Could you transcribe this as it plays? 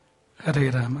ಹರೇ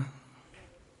ರಾಮ.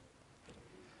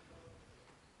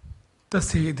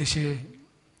 ತಸ್ಯೈ ದಿಶೆ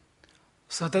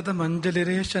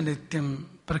ಸತತಮಂಜಲಿರೇಶ ನಿತ್ಯಂ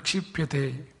ಪ್ರಕ್ಷಿಪ್ಯತೆ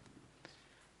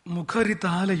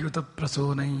ಮುಖರಿತಾಲಯುತ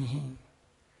ಪ್ರಸೋನೈಃ.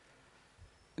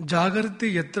 ಜಾಗರ್ತಿ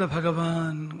ಯತ್ರ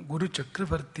ಭಗವಾನ್ ಗುರು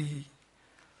ಚಕ್ರವರ್ತಿ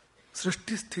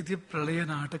ಸೃಷ್ಟಿಸ್ಥಿತಿ ಪ್ರಳಯ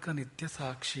ನಾಟಕ ನಿತ್ಯ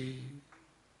ಸಾಕ್ಷಿ.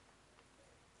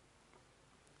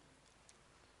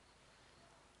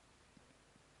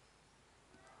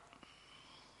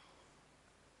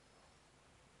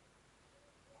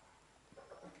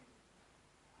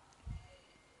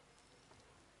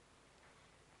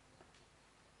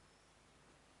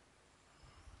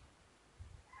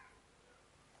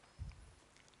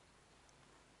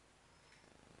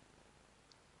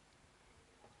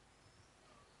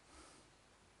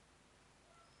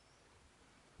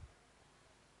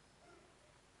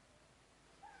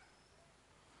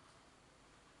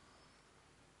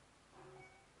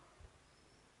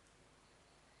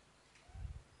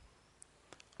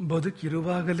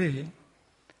 ಬದುಕಿರುವಾಗಲೇ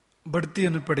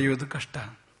ಬಡ್ತಿಯನ್ನು ಪಡೆಯುವುದು ಕಷ್ಟ.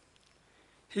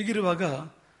 ಹೀಗಿರುವಾಗ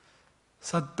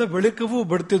ಸತ್ತ ಬಳಿಕವೂ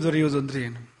ಬಡ್ತಿ ದೊರೆಯುವುದು ಅಂದ್ರೆ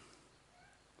ಏನು?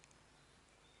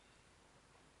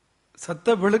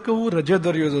 ಸತ್ತ ಬಳಿಕವೂ ರಜೆ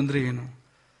ದೊರೆಯುವುದು ಅಂದ್ರೆ ಏನು?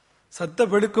 ಸತ್ತ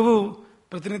ಬಳಿಕವೂ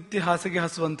ಪ್ರತಿನಿತ್ಯ ಹಾಸಿಗೆ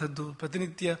ಹಾಸುವಂಥದ್ದು,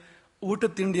 ಪ್ರತಿನಿತ್ಯ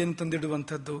ಊಟ ತಿಂಡಿಯನ್ನು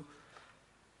ತಂದಿಡುವಂಥದ್ದು,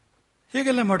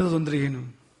 ಹೀಗೆಲ್ಲ ಮಾಡುವುದು ಅಂದ್ರೆ ಏನು?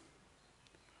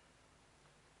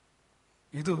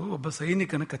 ಇದು ಒಬ್ಬ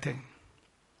ಸೈನಿಕನ ಕಥೆ.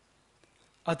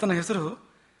 ಆತನ ಹೆಸರು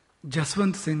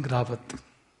ಜಸ್ವಂತ್ ಸಿಂಗ್ ರಾವತ್.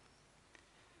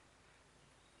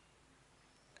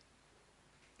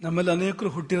 ನಮ್ಮಲ್ಲಿ ಅನೇಕರು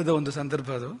ಹುಟ್ಟಿರದ ಒಂದು ಸಂದರ್ಭ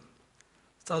ಅದು.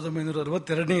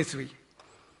 1962ನೇ ಇಸ್ವಿ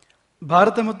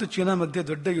ಭಾರತ ಮತ್ತು ಚೀನಾ ಮಧ್ಯೆ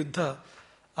ದೊಡ್ಡ ಯುದ್ಧ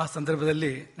ಆ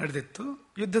ಸಂದರ್ಭದಲ್ಲಿ ನಡೆದಿತ್ತು.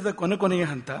 ಯುದ್ಧದ ಕೊನೆಯ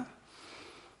ಹಂತ.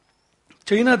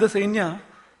 ಚೈನಾದ ಸೈನ್ಯ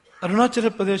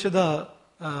ಅರುಣಾಚಲ ಪ್ರದೇಶದ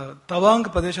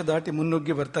ತವಾಂಗ್ ಪ್ರದೇಶ ದಾಟಿ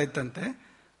ಮುನ್ನುಗ್ಗಿ ಬರ್ತಾ ಇತ್ತಂತೆ.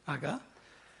 ಆಗ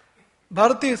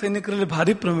ಭಾರತೀಯ ಸೈನಿಕರಲ್ಲಿ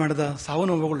ಭಾರಿ ಪ್ರಮಾಣದ ಸಾವು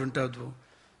ನೋವುಗಳು ಉಂಟಾದವು.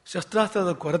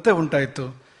 ಶಸ್ತ್ರಾಸ್ತ್ರದ ಕೊರತೆ ಉಂಟಾಯಿತು.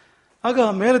 ಆಗ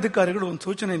ಮೇಲಧಿಕಾರಿಗಳು ಒಂದು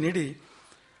ಸೂಚನೆ ನೀಡಿ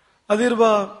ಅಲ್ಲಿರುವ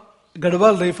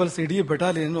ಗಢವಾಲ್ ರೈಫಲ್ಸ್ ಇಡೀ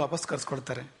ಬೆಟಾಲಿಯನ್ನು ವಾಪಸ್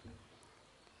ಕರೆಸ್ಕೊಡ್ತಾರೆ.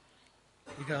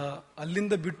 ಈಗ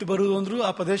ಅಲ್ಲಿಂದ ಬಿಟ್ಟು ಬರುವುದು ಅಂದ್ರೂ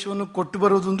ಆ ಪ್ರದೇಶವನ್ನು ಕೊಟ್ಟು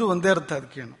ಬರುವುದಂದ್ರೂ ಒಂದೇ ಅರ್ಥ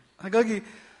ಅದಕ್ಕೇನು. ಹಾಗಾಗಿ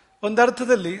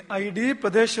ಒಂದರ್ಥದಲ್ಲಿ ಆ ಇಡೀ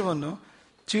ಪ್ರದೇಶವನ್ನು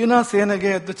ಚೀನಾ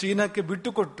ಸೇನೆಗೆ ಅಥವಾ ಚೀನಾಕ್ಕೆ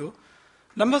ಬಿಟ್ಟುಕೊಟ್ಟು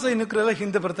ನಮ್ಮ ಸೈನಿಕರೆಲ್ಲ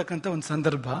ಹಿಂದೆ ಬರ್ತಕ್ಕಂಥ ಒಂದು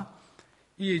ಸಂದರ್ಭ.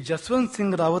 ಈ ಜಸ್ವಂತ್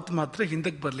ಸಿಂಗ್ ರಾವತ್ ಮಾತ್ರ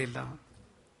ಹಿಂದಕ್ಕೆ ಬರಲಿಲ್ಲ.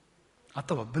 ಆತ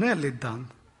ಒಬ್ಬನೇ ಅಲ್ಲಿದ್ದ.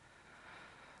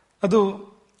 ಅದು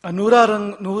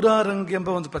ನೂರಾರಂಗ್ ಎಂಬ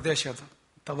ಒಂದು ಪ್ರದೇಶ. ಅದು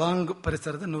ತವಾಂಗ್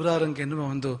ಪರಿಸರದ ನೂರಾರಂಗ್ ಎನ್ನುವ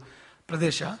ಒಂದು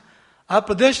ಪ್ರದೇಶ. ಆ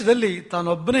ಪ್ರದೇಶದಲ್ಲಿ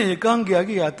ತಾನೊಬ್ಬನೇ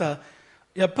ಏಕಾಂಗಿಯಾಗಿ ಆತ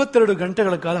 72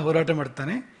 ಗಂಟೆಗಳ ಕಾಲ ಹೋರಾಟ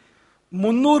ಮಾಡ್ತಾನೆ.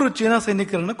 300 ಚೀನಾ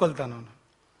ಸೈನಿಕರನ್ನು ಕೊಲ್ತಾನವನು.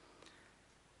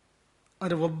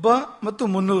 ಅಂದ್ರೆ ಒಬ್ಬ ಮತ್ತು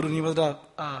 300, ನೀವು ಅದರ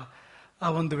ಆ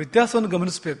ಒಂದು ವ್ಯತ್ಯಾಸವನ್ನು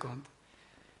ಗಮನಿಸಬೇಕು ಅಂತ.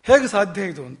 ಹೇಗೆ ಸಾಧ್ಯ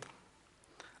ಇದು ಅಂತ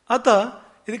ಆತ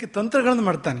ಇದಕ್ಕೆ ತಂತ್ರಗಳನ್ನು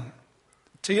ಮಾಡ್ತಾನೆ.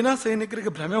 ಚೈನಾ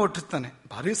ಸೈನಿಕರಿಗೆ ಭ್ರಮೆ ಹುಟ್ಟಿಸ್ತಾನೆ.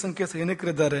 ಭಾರೀ ಸಂಖ್ಯೆಯ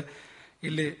ಸೈನಿಕರಿದ್ದಾರೆ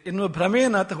ಇಲ್ಲಿ ಎನ್ನುವ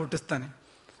ಭ್ರಮೆಯನ್ನು ಆತ ಹುಟ್ಟಿಸ್ತಾನೆ.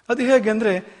 ಅದು ಹೇಗೆ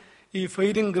ಅಂದ್ರೆ ಈ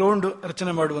ಫೈರಿಂಗ್ ಗ್ರೌಂಡ್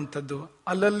ರಚನೆ ಮಾಡುವಂಥದ್ದು,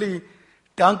 ಅಲ್ಲಲ್ಲಿ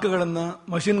ಟ್ಯಾಂಕ್ಗಳನ್ನ,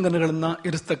 ಮಷಿನ್ ಗನ್ಗಳನ್ನ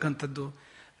ಇರಿಸ್ತಕ್ಕಂಥದ್ದು,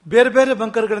 ಬೇರೆ ಬೇರೆ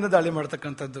ಬಂಕರ್ಗಳಿಂದ ದಾಳಿ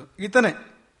ಮಾಡ್ತಕ್ಕಂಥದ್ದು. ಈತನೇ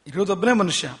ಇರೋದೊಬ್ಬನೇ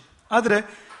ಮನುಷ್ಯ. ಆದರೆ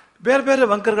ಬೇರೆ ಬೇರೆ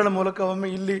ಬಂಕರ್ಗಳ ಮೂಲಕ ಒಮ್ಮೆ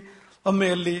ಇಲ್ಲಿ, ಒಮ್ಮೆ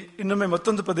ಅಲ್ಲಿ, ಇನ್ನೊಮ್ಮೆ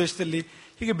ಮತ್ತೊಂದು ಪ್ರದೇಶದಲ್ಲಿ,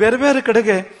 ಹೀಗೆ ಬೇರೆ ಬೇರೆ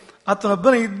ಕಡೆಗೆ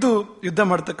ಆತನೊಬ್ಬನೇ ಇದ್ದು ಯುದ್ಧ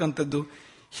ಮಾಡ್ತಕ್ಕಂಥದ್ದು.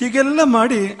 ಹೀಗೆಲ್ಲ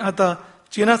ಮಾಡಿ ಆತ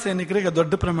ಚೀನಾ ಸೈನಿಕರಿಗೆ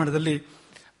ದೊಡ್ಡ ಪ್ರಮಾಣದಲ್ಲಿ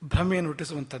ಭ್ರಮೆಯನ್ನು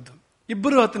ಹುಟ್ಟಿಸುವಂಥದ್ದು.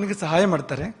 ಇಬ್ಬರು ಆತನಿಗೆ ಸಹಾಯ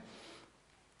ಮಾಡ್ತಾರೆ.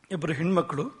 ಇಬ್ಬರು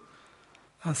ಹೆಣ್ಮಕ್ಳು,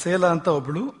 ಸೇಲಾ ಅಂತ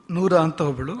ಒಬ್ಬಳು, ನೂರಾ ಅಂತ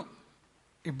ಒಬ್ಬಳು.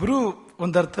 ಇಬ್ಬರೂ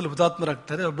ಒಂದರ್ಥದಲ್ಲಿ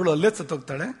ಹುತಾತ್ಮರಾಗ್ತಾರೆ. ಒಬ್ಬಳು ಅಲ್ಲೇ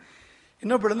ಸತ್ತೋಗ್ತಾಳೆ.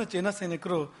 ಇನ್ನೊಬ್ಬಳನ್ನು ಚೈನಾ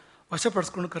ಸೈನಿಕರು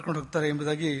ವಶಪಡಿಸ್ಕೊಂಡು ಕರ್ಕೊಂಡು ಹೋಗ್ತಾರೆ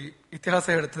ಎಂಬುದಾಗಿ ಇತಿಹಾಸ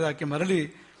ಹೇಳ್ತದೆ. ಆಕೆ ಮರಳಿ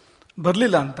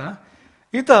ಬರಲಿಲ್ಲ ಅಂತ.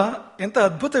 ಈತ ಎಂತ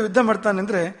ಅದ್ಭುತ ಯುದ್ಧ ಮಾಡ್ತಾನೆ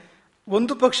ಅಂದ್ರೆ,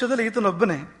 ಒಂದು ಪಕ್ಷದಲ್ಲಿ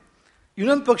ಈತನೊಬ್ಬನೇ,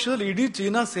 ಇನ್ನೊಂದು ಪಕ್ಷದಲ್ಲಿ ಇಡೀ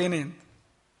ಚೀನಾ ಸೇನೆ.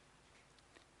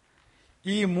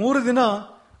 ಈ 3 ದಿನ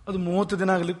ಅದು 30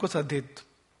 ದಿನ ಆಗಲಿಕ್ಕೂ ಸಾಧ್ಯ ಇತ್ತು.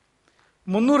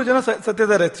 300 ಜನ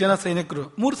ಸತ್ತಿದ್ದಾರೆ ಚೀನಾ ಸೈನಿಕರು,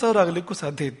 3000 ಆಗಲಿಕ್ಕೂ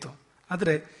ಸಾಧ್ಯ ಇತ್ತು.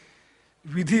 ಆದರೆ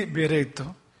ವಿಧಿ ಬೇರೆ ಇತ್ತು.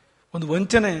 ಒಂದು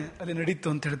ವಂಚನೆ ಅಲ್ಲಿ ನಡೀತು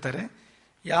ಅಂತ ಹೇಳ್ತಾರೆ.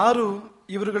 ಯಾರು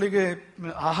ಇವರುಗಳಿಗೆ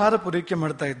ಆಹಾರ ಪೂರೈಕೆ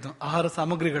ಮಾಡ್ತಾ ಇದ್ನೋ, ಆಹಾರ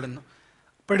ಸಾಮಗ್ರಿಗಳನ್ನು,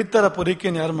 ಪಡಿತರ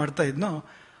ಪೂರೈಕೆಯನ್ನು ಯಾರು ಮಾಡ್ತಾ ಇದ್ನೋ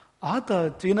ಆತ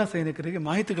ಚೀನಾ ಸೈನಿಕರಿಗೆ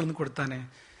ಮಾಹಿತಿಗಳನ್ನು ಕೊಡ್ತಾನೆ.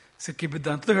 ಸಿಕ್ಕಿಬಿದ್ದ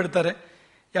ಅಂತಲೂ ಹೇಳ್ತಾರೆ.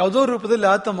 ಯಾವುದೋ ರೂಪದಲ್ಲಿ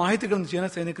ಆತ ಮಾಹಿತಿಗಳನ್ನು ಚೀನಾ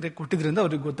ಸೈನಿಕರಿಗೆ ಕೊಟ್ಟಿದ್ರಿಂದ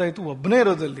ಅವ್ರಿಗೆ ಗೊತ್ತಾಯಿತು ಒಬ್ಬನೇ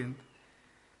ಇರೋದಲ್ಲಿ ಅಂತ.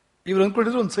 ಇವ್ರು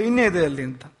ಅಂದ್ಕೊಂಡಿದ್ರು ಒಂದು ಸೈನ್ಯ ಇದೆ ಅಲ್ಲಿ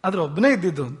ಅಂತ, ಆದ್ರೆ ಒಬ್ಬನೇ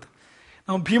ಇದ್ದಿದ್ದು ಅಂತ.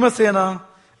 ನಾವು ಭೀಮಸೇನ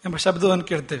ಎಂಬ ಶಬ್ದವನ್ನು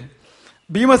ಕೇಳ್ತೇವೆ.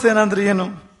 ಭೀಮಸೇನ ಅಂದ್ರೆ ಏನು?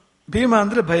 ಭೀಮ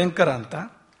ಅಂದ್ರೆ ಭಯಂಕರ ಅಂತ.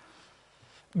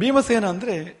 ಭೀಮಸೇನ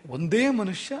ಅಂದ್ರೆ ಒಂದೇ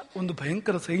ಮನುಷ್ಯ, ಒಂದು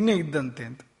ಭಯಂಕರ ಸೈನ್ಯ ಇದ್ದಂತೆ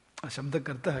ಅಂತ. ಆ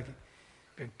ಶಬ್ದಕ್ಕರ್ಥ ಹಾಗೆ.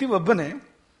 ವ್ಯಕ್ತಿ ಒಬ್ಬನೇ,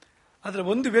 ಆದ್ರೆ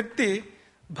ಒಂದು ವ್ಯಕ್ತಿ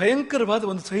ಭಯಂಕರವಾದ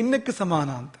ಒಂದು ಸೈನ್ಯಕ್ಕೆ ಸಮಾನ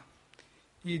ಅಂತ.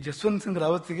 ಈ ಜಸ್ವಂತ್ ಸಿಂಗ್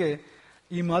ರಾವತ್ಗೆ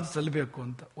ಈ ಮಾತು ಸಲ್ಲಬೇಕು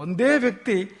ಅಂತ. ಒಂದೇ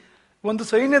ವ್ಯಕ್ತಿ ಒಂದು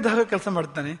ಸೈನ್ಯದಾಗ ಕೆಲಸ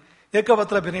ಮಾಡ್ತಾನೆ,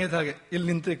 ಏಕವತ್ರ ಬೆನೆಯದ ಹಾಗೆ. ಇಲ್ಲಿ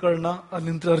ನಿಂತು ಕರ್ಣ, ಅಲ್ಲಿ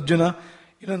ನಿಂತು ಅರ್ಜುನ,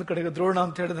 ಇನ್ನೊಂದು ಕಡೆಗೆ ದ್ರೋಣ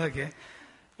ಅಂತ ಹೇಳಿದ ಹಾಗೆ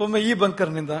ಒಮ್ಮೆ ಈ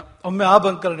ಬಂಕರ್ನಿಂದ, ಒಮ್ಮೆ ಆ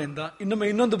ಬಂಕರ್ನಿಂದ, ಇನ್ನೊಮ್ಮೆ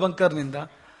ಇನ್ನೊಂದು ಬಂಕರ್ನಿಂದ,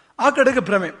 ಆ ಕಡೆಗೆ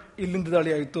ಭ್ರಮೆ, ಇಲ್ಲಿಂದ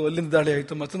ದಾಳಿ ಆಯಿತು, ಅಲ್ಲಿಂದ ದಾಳಿ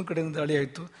ಆಯಿತು, ಮತ್ತೊಂದು ಕಡೆಯಿಂದ ದಾಳಿ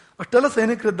ಆಯಿತು, ಅಷ್ಟೆಲ್ಲ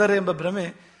ಸೈನಿಕರಿದ್ದಾರೆ ಎಂಬ ಭ್ರಮೆ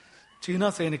ಚೀನಾ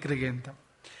ಸೈನಿಕರಿಗೆ ಅಂತ.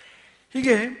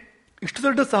 ಹೀಗೆ ಇಷ್ಟು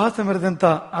ದೊಡ್ಡ ಸಾಹಸ ಮೆರೆದಂತ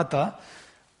ಆತ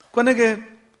ಕೊನೆಗೆ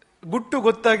ಗುಟ್ಟು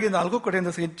ಗೊತ್ತಾಗಿ 4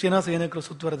 ಕಡೆಯಿಂದ ಚೀನಾ ಸೈನಿಕರು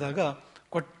ಸುತ್ತುವರೆದಾಗ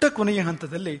ಕೊಟ್ಟ ಕೊನೆಯ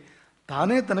ಹಂತದಲ್ಲಿ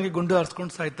ತಾನೇ ತನಗೆ ಗುಂಡು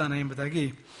ಹಾರಿಸ್ಕೊಂಡು ಸಾಯ್ತಾನೆ ಎಂಬುದಾಗಿ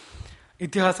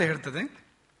ಇತಿಹಾಸ ಹೇಳ್ತದೆ.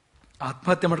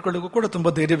 ಆತ್ಮಹತ್ಯೆ ಮಾಡ್ಕೊಳ್ಳಿಕ್ಕೂ ಕೂಡ ತುಂಬಾ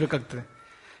ಧೈರ್ಯ ಬೇಕಾಗ್ತದೆ.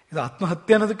 ಇದು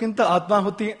ಆತ್ಮಹತ್ಯೆ ಅನ್ನೋದಕ್ಕಿಂತ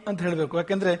ಆತ್ಮಾಹುತಿ ಅಂತ ಹೇಳಬೇಕು.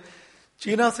 ಯಾಕೆಂದ್ರೆ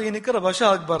ಚೀನಾ ಸೈನಿಕರ ವಶ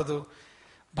ಆಗಬಾರ್ದು,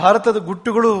 ಭಾರತದ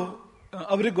ಗುಟ್ಟುಗಳು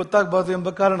ಅವರಿಗೆ ಗೊತ್ತಾಗಬಾರ್ದು ಎಂಬ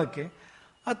ಕಾರಣಕ್ಕೆ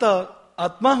ಆತ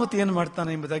ಆತ್ಮಾಹುತಿಯನ್ನು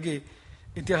ಮಾಡ್ತಾನೆ ಎಂಬುದಾಗಿ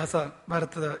ಇತಿಹಾಸ,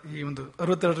 ಭಾರತದ ಈ ಒಂದು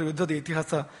 62ರ ಯುದ್ಧದ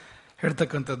ಇತಿಹಾಸ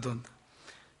ಹೇಳ್ತಕ್ಕಂಥದ್ದು ಅಂತ.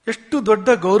 ಎಷ್ಟು ದೊಡ್ಡ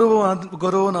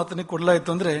ಗೌರವವನ್ನು ಆತನಿಗೆ ಕೊಡಲಾಯಿತು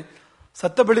ಅಂದ್ರೆ,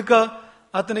 ಸತ್ತ ಬಳಿಕ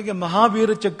ಆತನಿಗೆ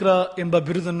ಮಹಾವೀರ ಚಕ್ರ ಎಂಬ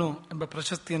ಬಿರುದನ್ನು, ಎಂಬ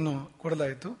ಪ್ರಶಸ್ತಿಯನ್ನು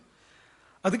ಕೊಡಲಾಯಿತು.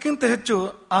 ಅದಕ್ಕಿಂತ ಹೆಚ್ಚು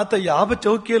ಆತ ಯಾವ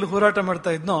ಚೌಕಿಯಲ್ಲಿ ಹೋರಾಟ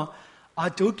ಮಾಡ್ತಾ ಇದ್ನೋ ಆ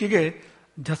ಚೌಕಿಗೆ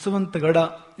ಜಸವಂತಗಡ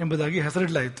ಎಂಬುದಾಗಿ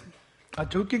ಹೆಸರಿಡಲಾಯಿತು. ಆ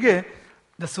ಚೌಕಿಗೆ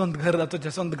ಜಸವಂತ್ ಘರ್ ಅಥವಾ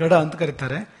ಜಸವಂತ್ ಗಡ ಅಂತ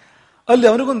ಕರೀತಾರೆ. ಅಲ್ಲಿ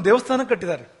ಅವನಿಗೊಂದು ದೇವಸ್ಥಾನ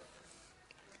ಕಟ್ಟಿದ್ದಾರೆ,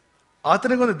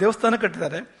 ಆತನಿಗೊಂದು ದೇವಸ್ಥಾನ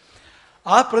ಕಟ್ಟಿದ್ದಾರೆ.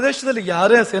 ಆ ಪ್ರದೇಶದಲ್ಲಿ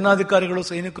ಯಾರೇ ಸೇನಾಧಿಕಾರಿಗಳು,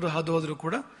 ಸೈನಿಕರು ಹಾದು ಹೋದರೂ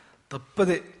ಕೂಡ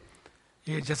ತಪ್ಪದೆ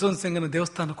ಈ ಜಸವಂತ್ ಸಿಂಗನ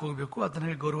ದೇವಸ್ಥಾನಕ್ಕೆ ಹೋಗಬೇಕು,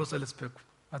 ಆತನಿಗೆ ಗೌರವ ಸಲ್ಲಿಸಬೇಕು.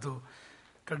 ಅದು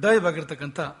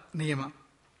ಕಡ್ಡಾಯವಾಗಿರ್ತಕ್ಕಂಥ ನಿಯಮ.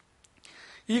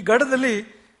 ಈ ಗಡದಲ್ಲಿ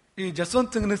ಈ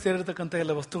ಜಸವಂತ್ ಸಿಂಗ್ನಿಗೆ ಸೇರಿರ್ತಕ್ಕಂಥ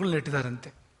ಎಲ್ಲ ವಸ್ತುಗಳನ್ನ ಇಟ್ಟಿದ್ದಾರಂತೆ.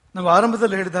 ನಾವು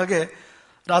ಆರಂಭದಲ್ಲಿ ಹೇಳಿದ ಹಾಗೆ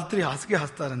ರಾತ್ರಿ ಹಾಸಿಗೆ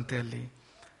ಹಾಸ್ತಾರಂತೆ. ಅಲ್ಲಿ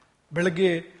ಬೆಳಗ್ಗೆ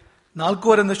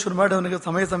 4:15 ಶುರು ಮಾಡಿ ಅವನಿಗೆ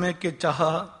ಸಮಯ ಸಮಯಕ್ಕೆ ಚಹಾ,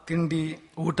 ತಿಂಡಿ,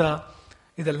 ಊಟ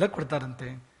ಇದೆಲ್ಲ ಕೊಡ್ತಾರಂತೆ.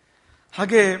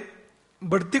 ಹಾಗೆ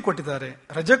ಬಡ್ತಿ ಕೊಟ್ಟಿದ್ದಾರೆ,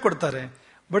 ರಜೆ ಕೊಡ್ತಾರೆ.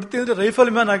 ಬಡ್ತಿ ಅಂದ್ರೆ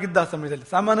ರೈಫಲ್ ಮ್ಯಾನ್ ಆಗಿದ್ದ ಆ ಸಮಯದಲ್ಲಿ,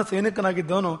 ಸಾಮಾನ್ಯ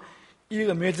ಸೈನಿಕನಾಗಿದ್ದವನು ಈಗ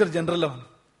ಮೇಜರ್ ಜನರಲ್ ಅವನು.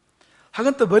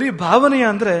 ಹಾಗಂತ ಬರೀ ಭಾವನೆಯ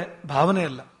ಅಂದ್ರೆ ಭಾವನೆ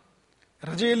ಅಲ್ಲ,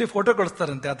 ರಜೆಯಲ್ಲಿ ಫೋಟೋ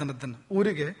ಕಳಿಸ್ತಾರಂತೆ ಆತನದ್ದನ್ನು.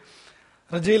 ಊರಿಗೆ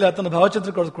ರಜೆಯಲ್ಲಿ ಆತನ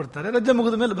ಭಾವಚಿತ್ರ ಕಳಿಸ್ಕೊಡ್ತಾರೆ, ರಜೆ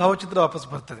ಮುಗಿದ ಮೇಲೆ ಭಾವಚಿತ್ರ ವಾಪಸ್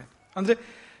ಬರ್ತದೆ. ಅಂದ್ರೆ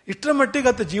ಇಷ್ಟರ ಮಟ್ಟಿಗೆ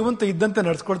ಆತ ಜೀವಂತ ಇದ್ದಂತೆ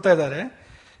ನಡೆಸ್ಕೊಳ್ತಾ ಇದ್ದಾರೆ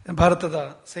ಭಾರತದ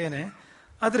ಸೇನೆ.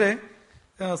 ಆದರೆ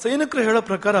ಸೈನಿಕರು ಹೇಳೋ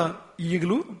ಪ್ರಕಾರ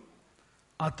ಈಗಲೂ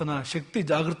ಆತನ ಶಕ್ತಿ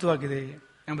ಜಾಗೃತವಾಗಿದೆ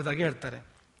ಎಂಬುದಾಗಿ ಹೇಳ್ತಾರೆ.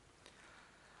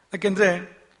 ಯಾಕೆಂದ್ರೆ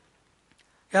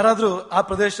ಯಾರಾದರೂ ಆ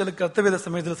ಪ್ರದೇಶದಲ್ಲಿ ಕರ್ತವ್ಯದ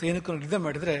ಸಮಯದಲ್ಲಿ ಸೈನಿಕರು ನಿದ್ದೆ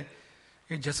ಮಾಡಿದ್ರೆ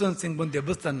ಈ ಜಸವಂತ್ ಸಿಂಗ್ ಬಂದು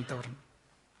ಎಬ್ಬಿಸ್ತಾನಂತೆ ಅವ್ರನ್ನ.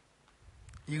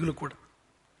 ಈಗಲೂ ಕೂಡ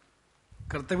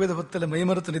ಕರ್ತವ್ಯದ ಹೊತ್ತಲ್ಲಿ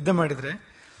ಮೈಮರೆತು ನಿದ್ದೆ ಮಾಡಿದ್ರೆ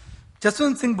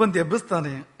ಜಸವಂತ್ ಸಿಂಗ್ ಬಂದು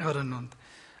ಎಬ್ಬಿಸ್ತಾನೆ ಅವರನ್ನು ಅಂತ.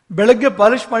 ಬೆಳಗ್ಗೆ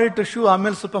ಪಾಲಿಶ್ ಮಾಡಿಟ್ಟು ಶೂ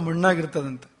ಆಮೇಲೆ ಸ್ವಲ್ಪ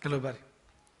ಮಣ್ಣಾಗಿರ್ತದಂತೆ. ಕೆಲವು ಬಾರಿ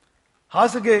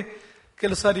ಹಾಸಿಗೆ,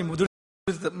 ಕೆಲವು ಸಾರಿ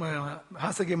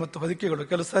ಹಾಸಿಗೆ ಮತ್ತು ಹೊದಿಕೆಗಳು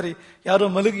ಕೆಲವು ಸಾರಿ ಯಾರೋ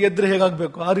ಮಲಗಿ ಎದ್ರೆ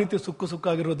ಹೇಗಾಗಬೇಕು ಆ ರೀತಿ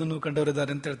ಸುಕ್ಕಾಗಿರೋದನ್ನು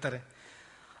ಕಂಡವರಿದ್ದಾರೆ ಅಂತ ಹೇಳ್ತಾರೆ.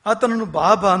 ಆತನನ್ನು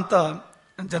ಬಾಬಾ ಅಂತ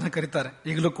ಜನ ಕರೀತಾರೆ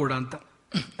ಈಗಲೂ ಕೂಡ ಅಂತ.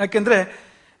 ಯಾಕೆಂದ್ರೆ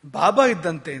ಬಾಬಾ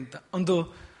ಇದ್ದಂತೆ ಅಂತ, ಒಂದು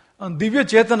ದಿವ್ಯ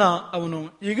ಚೇತನ ಅವನು,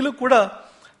 ಈಗಲೂ ಕೂಡ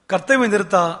ಕರ್ತವ್ಯ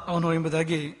ನಿರತ ಅವನು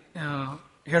ಎಂಬುದಾಗಿ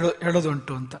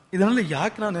ಹೇಳೋದುಂಟು ಅಂತ. ಇದನ್ನೆಲ್ಲ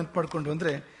ಯಾಕೆ ನಾವು ನೆನಪು ಮಾಡ್ಕೊಂಡು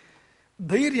ಅಂದ್ರೆ,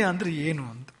 ಧೈರ್ಯ ಅಂದ್ರೆ ಏನು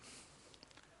ಅಂತ,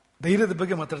 ಧೈರ್ಯದ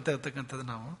ಬಗ್ಗೆ ಮಾತಾಡ್ತಾ ಇರ್ತಕ್ಕಂಥದ್ದು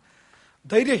ನಾವು.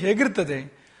 ಧೈರ್ಯ ಹೇಗಿರ್ತದೆ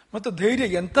ಮತ್ತು ಧೈರ್ಯ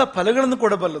ಎಂಥ ಫಲಗಳನ್ನು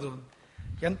ಕೊಡಬಲ್ಲದು,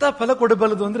 ಎಂಥ ಫಲ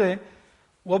ಕೊಡಬಲ್ಲದು ಅಂದ್ರೆ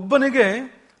ಒಬ್ಬನಿಗೆ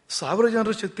 1000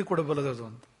 ಜನರ ಶಕ್ತಿ ಕೊಡಬಲ್ಲದು ಅದು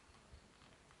ಅಂತ.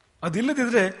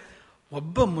 ಅದಿಲ್ಲದಿದ್ರೆ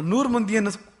ಒಬ್ಬ 300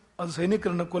 ಮಂದಿಯನ್ನು ಅದು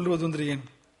ಸೈನಿಕರನ್ನು ಕೊಲ್ಲುವುದು ಅಂದ್ರೆ ಏನು,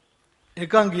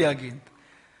 ಏಕಾಂಗಿಯಾಗಿ ಅಂತ.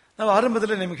 ನಾವು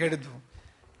ಆರಂಭದಲ್ಲೇ ನಿಮಗೆ ಹೇಳಿದ್ವು,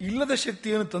 ಇಲ್ಲದ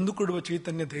ಶಕ್ತಿಯನ್ನು ತಂದುಕೊಡುವ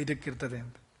ಚೈತನ್ಯ ಧೈರ್ಯಕ್ಕಿರ್ತದೆ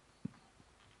ಅಂತ.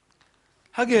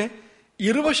 ಹಾಗೆ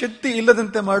ಇರುವ ಶಕ್ತಿ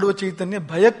ಇಲ್ಲದಂತೆ ಮಾಡುವ ಚೈತನ್ಯ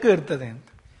ಭಯಕ್ಕೆ ಇರ್ತದೆ ಅಂತ.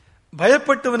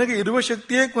 ಭಯಪಟ್ಟವನಿಗೆ ಇರುವ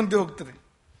ಶಕ್ತಿಯೇ ಕೊಂದು ಹೋಗ್ತದೆ.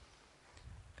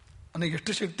 ಅವನಿಗೆ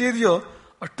ಎಷ್ಟು ಶಕ್ತಿ ಇದೆಯೋ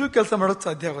ಅಷ್ಟು ಕೆಲಸ ಮಾಡೋದು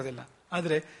ಸಾಧ್ಯ ಆಗೋದಿಲ್ಲ.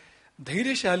 ಆದರೆ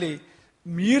ಧೈರ್ಯಶಾಲಿ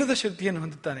ಮೀರಿದ ಶಕ್ತಿಯನ್ನು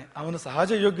ಹೊಂದುತ್ತಾನೆ. ಅವನ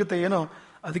ಸಹಜ ಯೋಗ್ಯತೆ ಏನೋ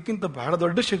ಅದಕ್ಕಿಂತ ಬಹಳ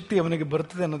ದೊಡ್ಡ ಶಕ್ತಿ ಅವನಿಗೆ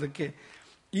ಬರ್ತದೆ ಅನ್ನೋದಕ್ಕೆ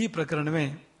ಈ ಪ್ರಕರಣವೇ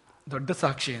ದೊಡ್ಡ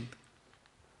ಸಾಕ್ಷಿ ಅಂತ.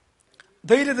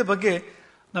 ಧೈರ್ಯದ ಬಗ್ಗೆ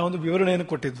ನಾವೊಂದು ವಿವರಣೆಯನ್ನು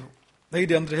ಕೊಟ್ಟಿದ್ವು.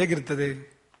 ಧೈರ್ಯ ಅಂದ್ರೆ ಹೇಗಿರ್ತದೆ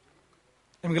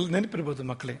ನಿಮಗೆಲ್ಲ ನೆನಪಿರ್ಬೋದು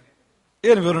ಮಕ್ಕಳೇ.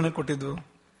 ಏನು ವಿವರಣೆ ಕೊಟ್ಟಿದ್ವು?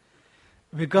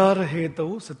 ವಿಕಾರ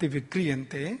ಹೇತವು ಸತಿ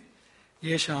ವಿಕ್ರಿಯಂತೆ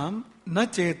ಯೇಷಾಂ ನ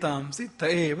ಚೇತಾಂಸಿ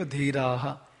ತಯೇವ ಧೀರಾಹ.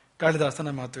 ಕಾಳಿದಾಸನ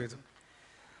ಮಾತು ಇದು.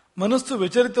 ಮನಸ್ಸು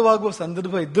ವಿಚಲಿತವಾಗುವ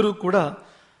ಸಂದರ್ಭ ಇದ್ದರೂ ಕೂಡ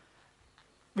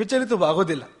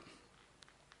ವಿಚಲಿತವಾಗೋದಿಲ್ಲ,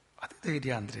 ಅದೇ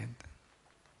ಧೈರ್ಯ ಅಂದ್ರೆ ಅಂತ.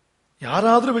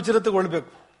 ಯಾರಾದರೂ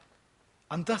ವಿಚಲಿತಗೊಳ್ಬೇಕು,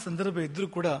 ಅಂತಹ ಸಂದರ್ಭ ಇದ್ರೂ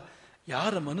ಕೂಡ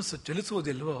ಯಾರ ಮನಸ್ಸು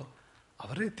ಚಲಿಸುವುದಿಲ್ವೋ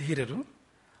ಅವರೇ ಧೀರರು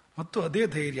ಮತ್ತು ಅದೇ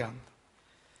ಧೈರ್ಯ ಅಂತ.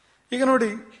 ಈಗ ನೋಡಿ,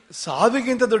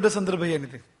 ಸಾವಿಗಿಂತ ದೊಡ್ಡ ಸಂದರ್ಭ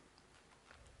ಏನಿದೆ?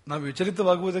 ನಾವು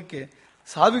ವಿಚಲಿತವಾಗುವುದಕ್ಕೆ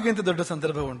ಸಾವಿಗಿಂತ ದೊಡ್ಡ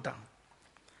ಸಂದರ್ಭ ಉಂಟಾ?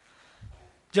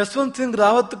 ಜಸ್ವಂತ್ ಸಿಂಗ್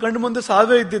ರಾವತ್ ಕಣ್ಣು ಮುಂದೆ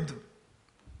ಸಾವೇ ಇದ್ದಿದ್ದು,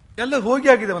 ಎಲ್ಲ ಹೋಗಿ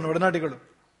ಆಗಿದೆ. ಅವನ ಒಡನಾಡಿಗಳು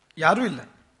ಯಾರೂ ಇಲ್ಲ,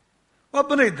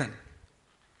 ಒಬ್ಬನೇ ಇದ್ದಾನೆ.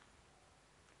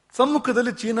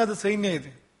 ಸಮ್ಮುಖದಲ್ಲಿ ಚೀನಾದ ಸೈನ್ಯ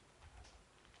ಇದೆ.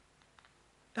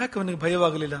 ಯಾಕೆ ಅವನಿಗೆ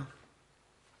ಭಯವಾಗಲಿಲ್ಲ?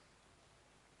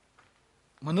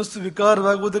 ಮನಸ್ಸು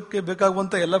ವಿಕಾರವಾಗುವುದಕ್ಕೆ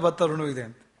ಬೇಕಾಗುವಂತ ಎಲ್ಲ ವಾತಾವರಣ ಇದೆ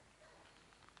ಅಂತ.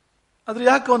 ಆದ್ರೆ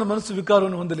ಯಾಕೆ ಅವನ ಮನಸ್ಸು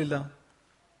ವಿಕಾರವನ್ನು ಹೊಂದಲಿಲ್ಲ?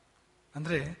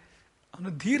 ಅಂದ್ರೆ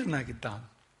ಅವನು ಧೀರನಾಗಿದ್ದ,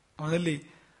 ಅವನಲ್ಲಿ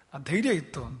ಆ ಧೈರ್ಯ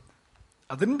ಇತ್ತು.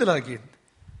 ಅದರಿಂದಲಾಗಿ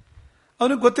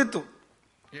ಅವನಿಗೆ ಗೊತ್ತಿತ್ತು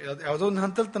ಯಾವುದೋ ಒಂದು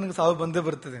ಹಂತದಲ್ಲಿ ತನಗೆ ಸಾವು ಬಂದೇ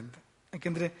ಬರ್ತದೆ ಅಂತ.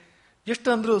 ಯಾಕೆಂದ್ರೆ ಎಷ್ಟು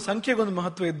ಅಂದ್ರೂ ಸಂಖ್ಯೆಗೊಂದು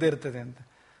ಮಹತ್ವ ಇದ್ದೇ ಇರ್ತದೆ ಅಂತ.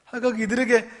 ಹಾಗಾಗಿ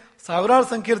ಇದರಿಗೆ ಸಾವಿರಾರು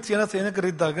ಸಂಖ್ಯೆಯಲ್ಲಿ ಚೀನಾ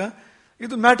ಸೈನಿಕರಿದ್ದಾಗ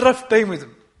ಇದು ಮ್ಯಾಟರ್ ಆಫ್ ಟೈಮ್. ಇದು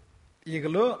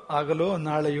ಈಗಲೋ ಆಗಲೋ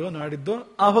ನಾಳೆಯೋ ನಾಡಿದ್ದೋ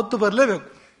ಆ ಹೊತ್ತು ಬರಲೇಬೇಕು.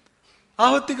 ಆ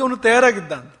ಹೊತ್ತಿಗೆ ಅವನು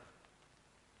ತಯಾರಾಗಿದ್ದ ಅಂತ.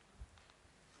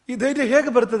 ಈ ಧೈರ್ಯ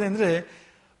ಹೇಗೆ ಬರ್ತದೆ ಅಂದ್ರೆ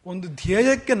ಒಂದು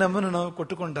ಧ್ಯೇಯಕ್ಕೆ ನಮ್ಮನ್ನು ನಾವು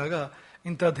ಕೊಟ್ಟುಕೊಂಡಾಗ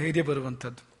ಇಂಥ ಧೈರ್ಯ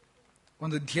ಬರುವಂಥದ್ದು.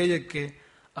 ಒಂದು ಧ್ಯೇಯಕ್ಕೆ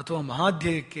ಅಥವಾ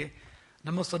ಮಹಾಧ್ಯೇಯಕ್ಕೆ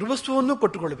ನಮ್ಮ ಸರ್ವಸ್ವವನ್ನು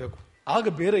ಕೊಟ್ಟುಕೊಳ್ಬೇಕು. ಆಗ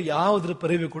ಬೇರೆ ಯಾವುದರ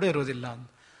ಪರಿವೆ ಕೂಡ ಇರೋದಿಲ್ಲ.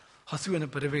 ಹಸುವಿನ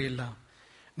ಪರಿವೆ ಇಲ್ಲ,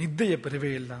 ನಿದ್ದೆಯ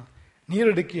ಪರಿವೆ ಇಲ್ಲ,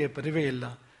 ನೀರಡಿಕೆಯ ಪರಿವೆ ಇಲ್ಲ,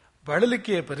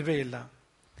 ಬಳಲಿಕೆಯ ಪರಿವೆ ಇಲ್ಲ,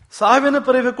 ಸಾವಿನ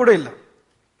ಪರಿವೆ ಕೂಡ ಇಲ್ಲ.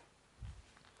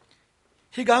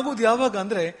 ಹೀಗಾಗುವುದು ಯಾವಾಗ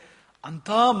ಅಂದ್ರೆ ಅಂಥ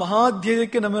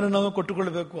ಮಹಾಧ್ಯೇಯಕ್ಕೆ ನಮ್ಮನ್ನು ನಾವು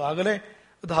ಕೊಟ್ಟುಕೊಳ್ಬೇಕು. ಆಗಲೇ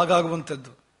ಅದು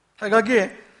ಹಾಗಾಗುವಂಥದ್ದು. ಹಾಗಾಗಿ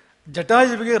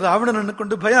ಜಟಾಯುವಿಗೆ ರಾವಣನನ್ನು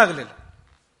ಕೊಂಡು ಭಯ ಆಗಲಿಲ್ಲ.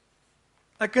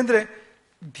 ಯಾಕೆಂದ್ರೆ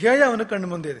ಧ್ಯೇಯ ಅವನ ಕಣ್ಣು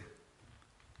ಮುಂದೆ ಇದೆ.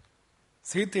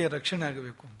 ಸೀತೆಯ ರಕ್ಷಣೆ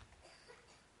ಆಗಬೇಕು,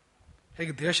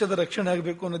 ಹೇಗೆ ದೇಶದ ರಕ್ಷಣೆ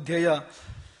ಆಗಬೇಕು ಅನ್ನೋ ಧ್ಯೇಯ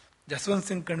ಜಸ್ವಂತ್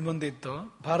ಸಿಂಗ್ ಕಣ್ಣು ಮುಂದೆ ಇತ್ತೋ,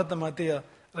 ಭಾರತ ಮಾತೆಯ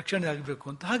ರಕ್ಷಣೆ ಆಗಬೇಕು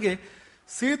ಅಂತ, ಹಾಗೆ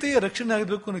ಸೀತೆಯ ರಕ್ಷಣೆ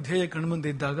ಆಗಬೇಕು ಅನ್ನೋ ಧ್ಯೇಯ ಕಣ್ಣು ಮುಂದೆ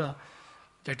ಇದ್ದಾಗ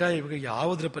ಜಟಾಯುವಿಗೆ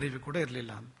ಯಾವುದರ ಪರಿವೆ ಕೂಡ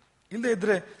ಇರಲಿಲ್ಲ. ಇಲ್ಲದೆ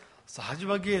ಇದ್ರೆ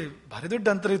ಸಹಜವಾಗಿಯೇ ಭಾರಿ ದೊಡ್ಡ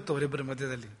ಅಂತರ ಇತ್ತು ಅವರಿಬ್ಬರ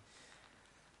ಮಧ್ಯದಲ್ಲಿ.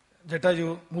 ಜಟಾಯು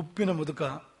ಮುಪ್ಪಿನ ಮುದುಕ,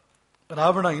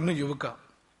 ರಾವಣ ಇನ್ನೂ ಯುವಕ.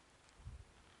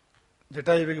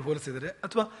 ಜಟಾಯುವಿಗೆ ಹೋಲಿಸಿದರೆ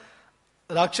ಅಥವಾ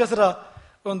ರಾಕ್ಷಸರ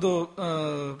ಒಂದು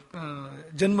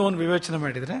ಜನ್ಮವನ್ನು ವಿವೇಚನೆ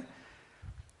ಮಾಡಿದರೆ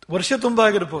ವರ್ಷ ತುಂಬಾ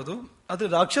ಆಗಿರ್ಬೋದು, ಆದರೆ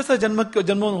ರಾಕ್ಷಸ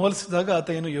ಜನ್ಮವನ್ನು ಹೋಲಿಸಿದಾಗ ಆತ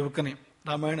ಏನು ಯುವಕನೇ.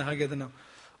 ರಾಮಾಯಣ ಹಾಗೆ ಅದನ್ನು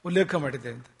ಉಲ್ಲೇಖ ಮಾಡಿದೆ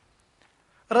ಅಂತ.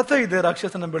 ರಥ ಇದೆ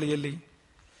ರಾಕ್ಷಸನ ಬಳಿಯಲ್ಲಿ,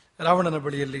 ರಾವಣನ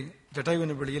ಬಳಿಯಲ್ಲಿ,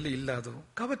 ಜಟಾಯುವಿನ ಬಳಿಯಲ್ಲಿ ಇಲ್ಲ. ಅದು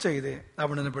ಕವಚ ಇದೆ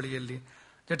ರಾವಣನ ಬಳಿಯಲ್ಲಿ,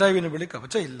 ಜಟಾಯುವಿನ ಬಳಿ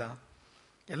ಕವಚ ಇಲ್ಲ.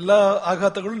 ಎಲ್ಲ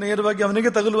ಆಘಾತಗಳು ನೇರವಾಗಿ ಅವನಿಗೆ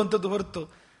ತಗಲುವಂಥದ್ದು ಹೊರತು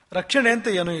ರಕ್ಷಣೆ ಅಂತ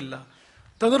ಏನೂ ಇಲ್ಲ.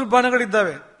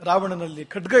 ಧನುರ್ಬಾಣಗಳಿದ್ದಾವೆ ರಾವಣನಲ್ಲಿ,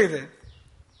 ಖಡ್ಗ ಇದೆ.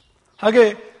 ಹಾಗೆ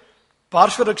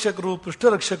ಪಾರ್ಶ್ವರಕ್ಷಕರು,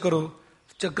 ಪೃಷ್ಠರಕ್ಷಕರು,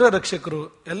 ಚಕ್ರ ರಕ್ಷಕರು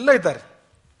ಎಲ್ಲ ಇದ್ದಾರೆ,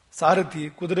 ಸಾರಥಿ,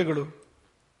 ಕುದುರೆಗಳು.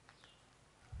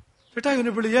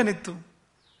 ಜಟಾಯುವಿನ ಬಳಿ ಏನಿತ್ತು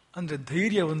ಅಂದ್ರೆ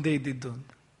ಧೈರ್ಯ ಒಂದೇ ಇದ್ದಿದ್ದು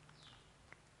ಅಂತ.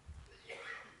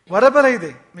 ವರಬಲ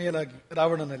ಇದೆ ಮೇಲಾಗಿ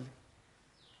ರಾವಣನಲ್ಲಿ,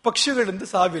 ಪಕ್ಷಿಗಳಿಂದ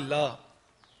ಸಾವಿಲ್ಲ,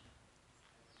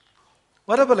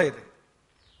 ವರಬಲ ಇದೆ.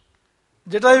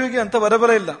 ಜಟಾಯುವಿಗೆ ಅಂತ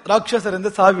ವರಬಲ ಇಲ್ಲ, ರಾಕ್ಷಸರಿಂದ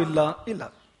ಸಾವಿಲ್ಲ, ಇಲ್ಲ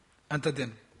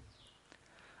ಅಂಥದ್ದೇನು.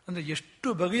 ಅಂದ್ರೆ ಎಷ್ಟು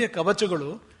ಬಗೆಯ ಕವಚಗಳು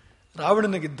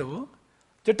ರಾವಣನಿಗಿದ್ದವು,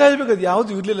 ಜಟಾಯುವಿಗೆ ಅದು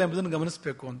ಯಾವುದು ಇರಲಿಲ್ಲ ಎಂಬುದನ್ನು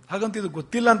ಗಮನಿಸಬೇಕು ಅಂತ. ಹಾಗಂತ ಇದು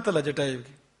ಗೊತ್ತಿಲ್ಲ ಅಂತಲ್ಲ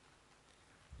ಜಟಾಯುವಿಗೆ.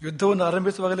 ಯುದ್ಧವನ್ನು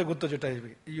ಆರಂಭಿಸುವಾಗಲೇ ಗೊತ್ತು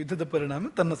ಜಟಾಯುವಿಗೆ ಈ ಯುದ್ಧದ ಪರಿಣಾಮ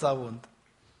ತನ್ನ ಸಾವು ಅಂತ.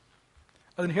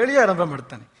 ಅದನ್ನು ಹೇಳಿಯೇ ಆರಂಭ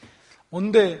ಮಾಡ್ತಾನೆ.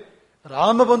 ಮುಂದೆ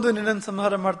ರಾಮ ಬಂದು ನಿನ್ನನ್ನು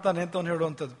ಸಂಹಾರ ಮಾಡ್ತಾನೆ ಅಂತ ಅವನು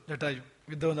ಹೇಳುವಂಥದ್ದು ಜಟಾಯು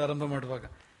ಯುದ್ಧವನ್ನು ಆರಂಭ ಮಾಡುವಾಗ.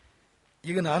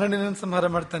 ಈಗ ನಾನು ನಿನ್ನನ್ನು ಸಂಹಾರ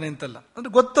ಮಾಡ್ತಾನೆ ಅಂತಲ್ಲ,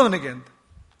 ಅಂದ್ರೆ ಗೊತ್ತವನಿಗೆ ಅಂತ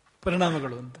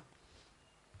ಪರಿಣಾಮಗಳು ಅಂತ.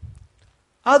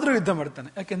 ಆದರೂ ಯುದ್ಧ ಮಾಡ್ತಾನೆ.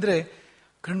 ಯಾಕೆಂದ್ರೆ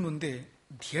ಕಣ್ಮುಂದೆ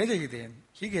ಧ್ಯೇಯ ಇದೆ.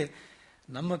 ಹೀಗೆ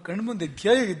ನಮ್ಮ ಕಣ್ಮುಂದೆ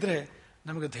ಧ್ಯೇಯ ಇದ್ರೆ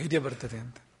ನಮಗೆ ಧೈರ್ಯ ಬರ್ತದೆ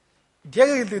ಅಂತ.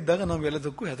 ಧ್ಯೇಯ ಇಲ್ಲದಿದ್ದಾಗ ನಾವು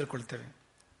ಎಲ್ಲದಕ್ಕೂ ಹೆದರ್ಕೊಳ್ತೇವೆ,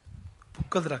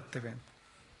 ಪುಕ್ಕದರಾಗ್ತೇವೆ ಅಂತ.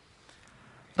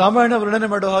 ರಾಮಾಯಣ ವರ್ಣನೆ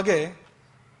ಮಾಡುವ ಹಾಗೆ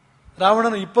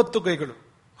ರಾವಣನ 20 ಕೈಗಳು,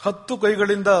 10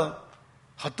 ಕೈಗಳಿಂದ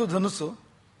 10 ಧನುಸ್ಸು,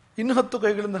 ಇನ್ನು 10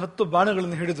 ಕೈಗಳಿಂದ 10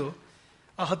 ಬಾಣಗಳನ್ನು ಹಿಡಿದು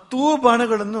ಆ 10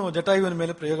 ಬಾಣಗಳನ್ನು ಜಟಾಯುವಿನ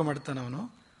ಮೇಲೆ ಪ್ರಯೋಗ ಮಾಡ್ತಾನೆ ಅವನು.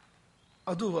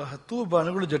 ಅದು ಆ 10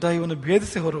 ಬಾಣಗಳು ಜಟಾಯುವನ್ನು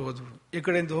ಭೇದಿಸಿ ಹೊರ ಹೋದವು. ಈ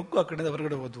ಕಡೆಯಿಂದ ಹೋಗು, ಆ ಕಡೆಯಿಂದ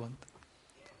ಹೊರಗಡೆ ಹೋದ್ವು ಅಂತ.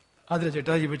 ಆದರೆ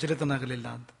ಜಟಾಯು ವಿಚಲಿತನಾಗಲಿಲ್ಲ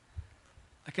ಅಂತ.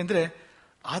 ಯಾಕೆಂದ್ರೆ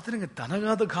ಆತನಿಗೆ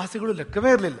ತನಗಾದ ಘಾಸಿಗಳು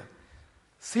ಲೆಕ್ಕವೇ ಇರಲಿಲ್ಲ.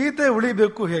 ಸೀತೆ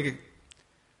ಉಳಿಬೇಕು ಹೇಗೆ,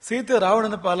 ಸೀತೆ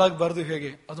ರಾವಣನ ಪಾಲಾಗಬಾರದು ಹೇಗೆ,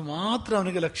 ಅದು ಮಾತ್ರ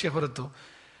ಅವನಿಗೆ ಲಕ್ಷ್ಯ ಹೊರತು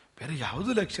ಬೇರೆ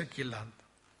ಯಾವುದೂ ಲಕ್ಷ್ಯಕ್ಕಿಲ್ಲ ಅಂತ.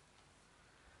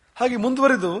 ಹಾಗೆ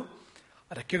ಮುಂದುವರಿದು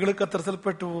ರೆಕ್ಕೆಗಳು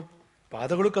ಕತ್ತರಿಸಲ್ಪಟ್ಟು,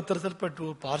 ಪಾದಗಳು ಕತ್ತರಿಸಲ್ಪಟ್ಟು,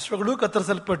 ಪಾರ್ಶ್ವಗಳು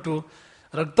ಕತ್ತರಿಸಲ್ಪಟ್ಟು,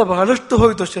 ರಕ್ತ ಬಹಳಷ್ಟು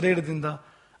ಹೋಯಿತು ಶರೀರದಿಂದ.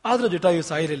 ಆದರೂ ಜಟಾಯು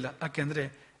ಸಾಯಲಿಲ್ಲ. ಯಾಕೆಂದ್ರೆ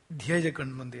ಧ್ಯೇಯ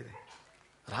ಕಣ್ಮುಂದಿದೆ.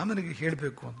 ರಾಮನಿಗೆ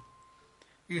ಹೇಳಬೇಕು ಅಂತ,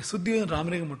 ಈ ಸುದ್ದಿಯನ್ನು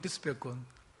ರಾಮನಿಗೆ ಮುಟ್ಟಿಸಬೇಕು ಅಂತ.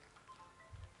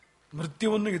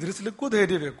 ಮೃತ್ಯುವನ್ನು ಎದುರಿಸಲಿಕ್ಕೂ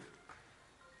ಧೈರ್ಯ ಬೇಕು.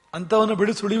 ಅಂತವನ್ನು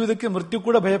ಬಿಡಿ ಸುಳಿಯುವುದಕ್ಕೆ ಮೃತ್ಯು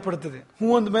ಕೂಡ ಭಯಪಡುತ್ತದೆ. ಹೂ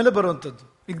ಅಂದ ಮೇಲೆ ಬರುವಂಥದ್ದು,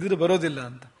 ಇದ್ದರೆ ಬರೋದಿಲ್ಲ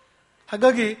ಅಂತ.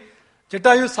 ಹಾಗಾಗಿ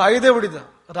ಜಟಾಯು ಸಾಯದೆ ಉಳಿದ.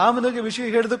 ರಾಮನಿಗೆ ವಿಷಯ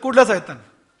ಹೇಳಿದ ಕೂಡಲೇ ಸಾಯ್ತಾನೆ.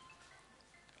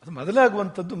 ಅದು ಮೊದಲೇ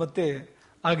ಆಗುವಂಥದ್ದು ಮತ್ತೆ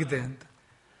ಆಗಿದೆ ಅಂತ.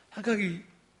 ಹಾಗಾಗಿ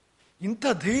ಇಂಥ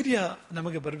ಧೈರ್ಯ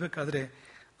ನಮಗೆ ಬರಬೇಕಾದ್ರೆ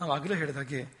ನಾವು ಆಗಲೇ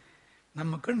ಹೇಳಿದಾಗೆ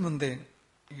ನಮ್ಮ ಕಣ್ಮುಂದೆ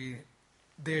ಈ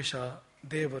ದೇಶ,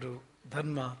 ದೇವರು,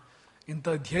 ಧರ್ಮ, ಇಂಥ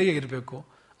ಧ್ಯೇಯ ಇರಬೇಕು.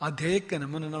 ಆ ಧ್ಯೇಯಕ್ಕೆ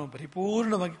ನಮ್ಮನ್ನು ನಾವು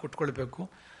ಪರಿಪೂರ್ಣವಾಗಿ ಕೊಟ್ಕೊಳ್ಬೇಕು.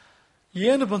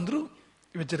 ಏನು ಬಂದರೂ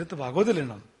ವಿಚಲಿತವಾಗೋದಿಲ್ಲ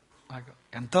ನಾವು. ಆಗ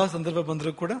ಎಂಥ ಸಂದರ್ಭ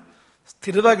ಬಂದರೂ ಕೂಡ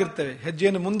ಸ್ಥಿರವಾಗಿರ್ತೇವೆ,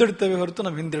 ಹೆಜ್ಜೆಯನ್ನು ಮುಂದಿಡ್ತೇವೆ ಹೊರತು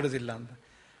ನಾವು ಹಿಂದಿಡೋದಿಲ್ಲ ಅಂತ,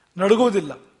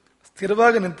 ನಡುಗುವುದಿಲ್ಲ,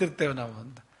 ಸ್ಥಿರವಾಗಿ ನಿಂತಿರ್ತೇವೆ ನಾವು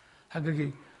ಅಂತ. ಹಾಗಾಗಿ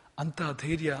ಅಂಥ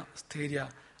ಧೈರ್ಯ ಸ್ಥೈರ್ಯ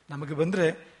ನಮಗೆ ಬಂದರೆ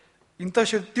ಇಂಥ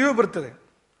ಶಕ್ತಿಯೂ ಬರ್ತದೆ.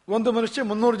 ಒಂದು ಮನುಷ್ಯ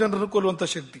 300 ಜನರನ್ನು ಕೊಲ್ಲುವಂಥ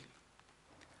ಶಕ್ತಿ,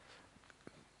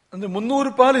 ಅಂದ್ರೆ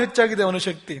 300 ಪಾಲು ಹೆಚ್ಚಾಗಿದೆ ಅವನ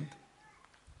ಶಕ್ತಿ ಅಂತ.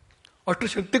 ಅಷ್ಟು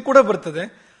ಶಕ್ತಿ ಕೂಡ ಬರ್ತದೆ.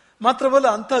 ಮಾತ್ರವಲ್ಲ,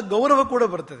 ಅಂಥ ಗೌರವ ಕೂಡ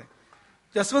ಬರ್ತದೆ.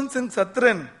 ಜಸ್ವಂತ್ ಸಿಂಗ್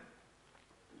ಸತ್ರೇನ್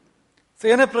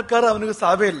ಸೇನೆ ಪ್ರಕಾರ ಅವನಿಗೆ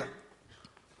ಸಾವೇ ಇಲ್ಲ.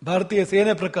 ಭಾರತೀಯ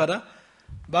ಸೇನೆ ಪ್ರಕಾರ,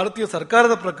 ಭಾರತೀಯ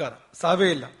ಸರ್ಕಾರದ ಪ್ರಕಾರ ಸಾವೇ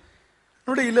ಇಲ್ಲ.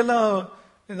 ನೋಡಿ, ಇಲ್ಲೆಲ್ಲ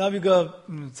ನಾವೀಗ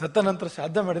ಸತ್ತ ನಂತರ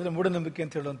ಶ್ರಾದ್ದ ಮಾಡಿದ್ರೆ ಮೂಢನಂಬಿಕೆ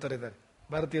ಅಂತ ಹೇಳುವಂತವ್ರು ಇದ್ದಾರೆ.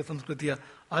 ಭಾರತೀಯ ಸಂಸ್ಕೃತಿಯ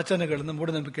ಆಚರಣೆಗಳನ್ನು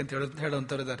ಮೂಢನಂಬಿಕೆ ಅಂತ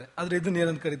ಹೇಳುವಂತವ್ರು ಇದ್ದಾರೆ. ಆದ್ರೆ ಇದನ್ನ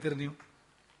ಏನಂತ ಕರಿತೀರಿ ನೀವು?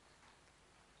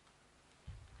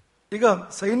 ಈಗ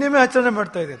ಸೈನ್ಯವೇ ಆಚರಣೆ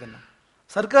ಮಾಡ್ತಾ ಇದೆ ಇದನ್ನ,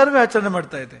 ಸರ್ಕಾರವೇ ಆಚರಣೆ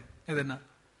ಮಾಡ್ತಾ ಇದೆ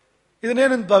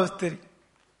ಇದನ್ನೇನಂತ ಭಾವಿಸ್ತೀರಿ?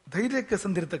 ಧೈರ್ಯಕ್ಕೆ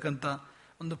ಸಂದಿರ್ತಕ್ಕಂಥ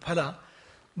ಒಂದು ಫಲ,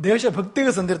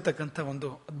 ದೇಶಭಕ್ತಿಗೆ ಸಂದಿರ್ತಕ್ಕಂಥ ಒಂದು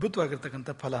ಅದ್ಭುತವಾಗಿರ್ತಕ್ಕಂಥ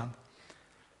ಫಲ.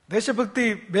 ದೇಶಭಕ್ತಿ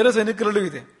ಬೇರೆ ಸೈನಿಕರಲ್ಲೂ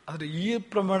ಇದೆ, ಆದರೆ ಈ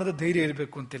ಪ್ರಮಾಣದ ಧೈರ್ಯ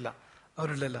ಇರಬೇಕು ಅಂತಿಲ್ಲ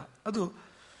ಅವರಲ್ಲೆಲ್ಲ. ಅದು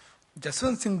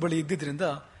ಜಸ್ವಂತ್ ಸಿಂಗ್ ಬಳಿ ಇದ್ದಿದ್ರಿಂದ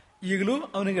ಈಗಲೂ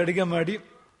ಅವನಿಗೆ ಅಡಿಗೆ ಮಾಡಿ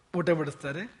ಊಟ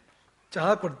ಬಡಿಸ್ತಾರೆ,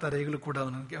 ಚಹಾ ಕೊಡ್ತಾರೆ. ಈಗಲೂ ಕೂಡ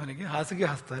ಅವನಿಗೆ ಹಾಸಿಗೆ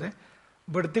ಹಾಸ್ತಾರೆ,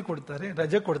 ಬಡ್ತಿ ಕೊಡ್ತಾರೆ,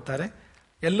 ರಜೆ ಕೊಡ್ತಾರೆ,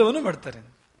 ಎಲ್ಲವನ್ನೂ ಮಾಡ್ತಾರೆ.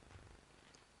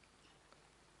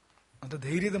 ಅದು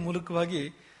ಧೈರ್ಯದ ಮೂಲಕವಾಗಿ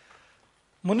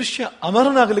ಮನುಷ್ಯ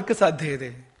ಅಮರನಾಗಲಿಕ್ಕೆ ಸಾಧ್ಯ ಇದೆ,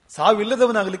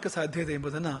 ಸಾವಿಲ್ಲದವನಾಗಲಿಕ್ಕೆ ಸಾಧ್ಯ ಇದೆ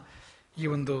ಎಂಬುದನ್ನ ಈ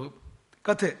ಒಂದು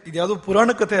ಕಥೆ, ಇದ್ಯಾವುದೋ ಪುರಾಣ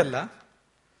ಕಥೆ ಅಲ್ಲ,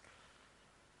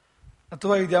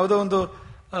 ಅಥವಾ ಇದ್ಯಾವುದೋ ಒಂದು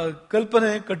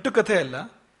ಕಲ್ಪನೆ ಕಟ್ಟುಕಥೆ ಅಲ್ಲ.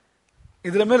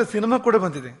 ಇದರ ಮೇಲೆ ಸಿನಿಮಾ ಕೂಡ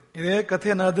ಬಂದಿದೆ. ಇದೇ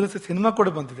ಕಥೆಯನ್ನು ಆಧರಿಸಿ ಸಿನಿಮಾ ಕೂಡ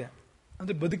ಬಂದಿದೆ.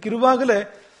 ಅಂದ್ರೆ ಬದುಕಿರುವಾಗಲೇ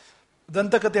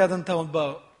ದಂತಕಥೆ ಆದಂತಹ ಒಬ್ಬ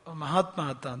ಮಹಾತ್ಮ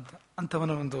ಆತ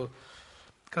ಅಂತವನ ಒಂದು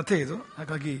ಕಥೆ ಇದು.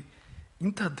 ಹಾಗಾಗಿ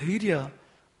ಇಂಥ ಧೈರ್ಯ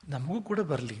ನಮಗೂ ಕೂಡ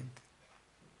ಬರಲಿ.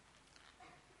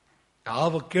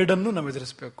 ಯಾವ ಕೇಡನ್ನು ನಾವು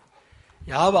ಎದುರಿಸಬೇಕು,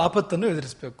 ಯಾವ ಆಪತ್ತನ್ನು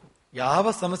ಎದುರಿಸಬೇಕು,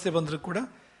 ಯಾವ ಸಮಸ್ಯೆ ಬಂದರೂ ಕೂಡ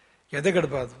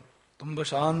ಎದೆಗಡಬಾರದು. ತುಂಬ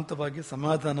ಶಾಂತವಾಗಿ,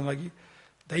 ಸಮಾಧಾನವಾಗಿ,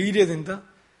 ಧೈರ್ಯದಿಂದ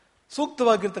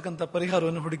ಸೂಕ್ತವಾಗಿರ್ತಕ್ಕಂಥ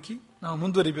ಪರಿಹಾರವನ್ನು ಹುಡುಕಿ ನಾವು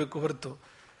ಮುಂದುವರಿಬೇಕು ಹೊರತು,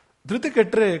 ಧೃತಿ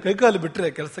ಕೆಟ್ಟರೆ, ಕೈಕಾಲು ಬಿಟ್ಟರೆ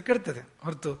ಕೆಲಸ ಕೆಡ್ತದೆ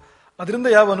ಹೊರತು ಅದರಿಂದ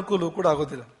ಯಾವ ಅನುಕೂಲವೂ ಕೂಡ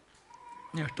ಆಗೋದಿಲ್ಲ.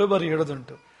 ಎಷ್ಟೋ ಬಾರಿ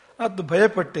ಹೇಳೋದುಂಟು, ಅದು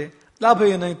ಭಯಪಟ್ಟೆ, ಲಾಭ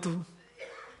ಏನಾಯ್ತು?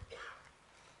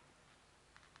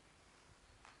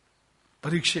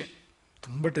 ಪರೀಕ್ಷೆ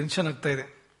ತುಂಬ ಟೆನ್ಷನ್ ಆಗ್ತಾ ಇದೆ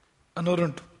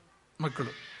ಅನ್ನೋರುಂಟು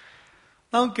ಮಕ್ಕಳು.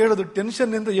 ನಾವು ಕೇಳೋದು,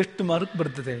 ಟೆನ್ಷನ್ನಿಂದ ಎಷ್ಟು ಮಾರ್ಕ್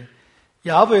ಬರ್ತದೆ?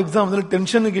 ಯಾವ ಎಕ್ಸಾಮ್ನಲ್ಲಿ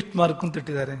ಟೆನ್ಷನ್ಗೆ ಎಷ್ಟು ಮಾರ್ಕ್ ಅಂತ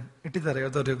ಇಟ್ಟಿದ್ದಾರೆ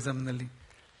ಯಾವ್ದಾದ್ರು ಎಕ್ಸಾಮ್ನಲ್ಲಿ.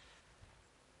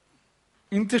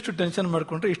 ಇಂತಿಷ್ಟು ಟೆನ್ಷನ್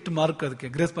ಮಾಡ್ಕೊಂಡ್ರೆ ಇಷ್ಟು ಮಾರ್ಕ್, ಅದಕ್ಕೆ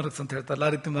ಗ್ರೇಸ್ ಮಾರ್ಕ್ಸ್ ಅಂತ ಹೇಳ್ತಾರಲ್ಲ,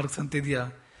 ಆ ರೀತಿ ಮಾರ್ಕ್ಸ್ ಅಂತ ಇದೆಯಾ?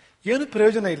 ಏನು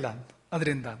ಪ್ರಯೋಜನ ಇಲ್ಲ ಅಂತ,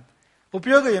 ಅದರಿಂದ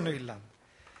ಉಪಯೋಗ ಏನೂ ಇಲ್ಲ.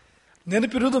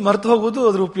 ನೆನಪಿರುವುದು ಮರೆತು ಹೋಗುವುದು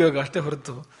ಅದರ ಉಪಯೋಗ ಅಷ್ಟೇ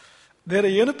ಹೊರತು ಬೇರೆ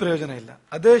ಏನು ಪ್ರಯೋಜನ ಇಲ್ಲ.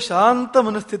 ಅದೇ ಶಾಂತ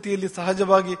ಮನಸ್ಥಿತಿಯಲ್ಲಿ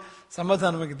ಸಹಜವಾಗಿ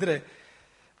ಸಮಾಧಾನವಾಗಿದ್ದರೆ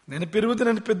ನೆನಪಿರುವುದು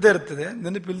ನೆನಪಿದ್ದೇ ಇರ್ತದೆ,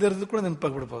 ನೆನಪಿಲ್ಲದೆ ಇರೋದು ಕೂಡ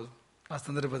ನೆನಪಾಗ್ಬಿಡ್ಬೋದು ಆ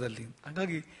ಸಂದರ್ಭದಲ್ಲಿ.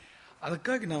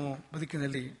 ಅದಕ್ಕಾಗಿ ನಾವು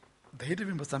ಬದುಕಿನಲ್ಲಿ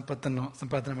ಧೈರ್ಯವೆಂಬ ಸಂಪತ್ತನ್ನು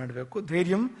ಸಂಪಾದನೆ ಮಾಡಬೇಕು.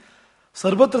 ಧೈರ್ಯಂ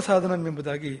ಸರ್ವತ್ರ ಸಾಧನ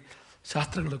ಎಂಬುದಾಗಿ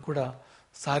ಶಾಸ್ತ್ರಗಳು ಕೂಡ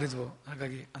ಸಾರಿದ್ವು.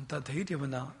 ಹಾಗಾಗಿ ಅಂಥ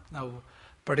ಧೈರ್ಯವನ್ನು ನಾವು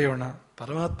ಪಡೆಯೋಣ.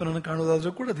 ಪರಮಾತ್ಮನನ್ನು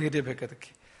ಕಾಣುವುದಾದ್ರೂ ಕೂಡ ಧೈರ್ಯ ಬೇಕು.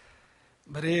 ಅದಕ್ಕೆ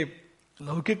ಬರೀ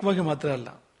ಲೌಕಿಕವಾಗಿ ಮಾತ್ರ ಅಲ್ಲ,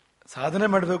 ಸಾಧನೆ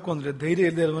ಮಾಡಬೇಕು ಅಂದರೆ ಧೈರ್ಯ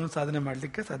ಇಲ್ಲದೆ ಇರುವನು ಸಾಧನೆ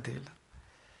ಮಾಡಲಿಕ್ಕೆ ಸಾಧ್ಯ ಇಲ್ಲ.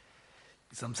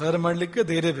 ಸಂಸಾರ ಮಾಡಲಿಕ್ಕೆ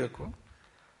ಧೈರ್ಯ ಬೇಕು,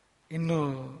 ಇನ್ನು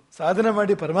ಸಾಧನೆ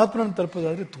ಮಾಡಿ ಪರಮಾತ್ಮನನ್ನು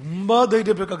ತಲುಪೋದಾದ್ರೆ ತುಂಬಾ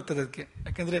ಧೈರ್ಯ ಬೇಕಾಗ್ತದೆ ಅದಕ್ಕೆ.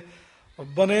 ಯಾಕೆಂದ್ರೆ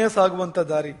ಒಬ್ಬನೇ ಸಾಗುವಂತ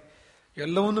ದಾರಿ,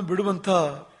 ಎಲ್ಲವನ್ನು ಬಿಡುವಂಥ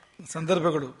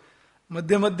ಸಂದರ್ಭಗಳು,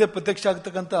 ಮಧ್ಯೆ ಮಧ್ಯೆ ಪ್ರತ್ಯಕ್ಷ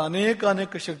ಆಗ್ತಕ್ಕಂಥ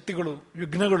ಅನೇಕ ಶಕ್ತಿಗಳು,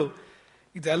 ವಿಘ್ನಗಳು,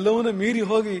 ಇದೆಲ್ಲವನ್ನು ಮೀರಿ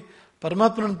ಹೋಗಿ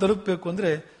ಪರಮಾತ್ಮನನ್ನು ತಲುಪಬೇಕು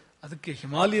ಅಂದ್ರೆ ಅದಕ್ಕೆ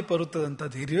ಹಿಮಾಲಯ ಪರ್ವತದಂಥ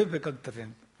ಧೈರ್ಯವೇ ಬೇಕಾಗ್ತದೆ.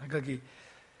 ಹಾಗಾಗಿ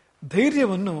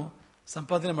ಧೈರ್ಯವನ್ನು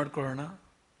ಸಂಪಾದನೆ ಮಾಡಿಕೊಳ್ಳೋಣ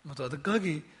ಮತ್ತು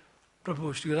ಅದಕ್ಕಾಗಿ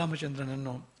ಪ್ರಭು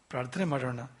ಶ್ರೀರಾಮಚಂದ್ರನನ್ನು ಪ್ರಾರ್ಥನೆ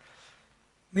ಮಾಡೋಣ.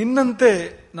 ನಿನ್ನಂತೆ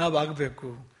ನಾವಾಗಬೇಕು,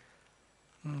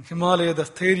 ಹಿಮಾಲಯದ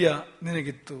ಸ್ಥೈರ್ಯ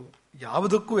ನಿನಗಿತ್ತು,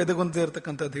 ಯಾವುದಕ್ಕೂ ಎದೆಗೊಂದೇ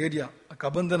ಇರತಕ್ಕಂಥ ಧೈರ್ಯ.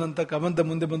 ಕಬಂದ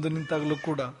ಮುಂದೆ ಬಂದು ನಿಂತಾಗಲೂ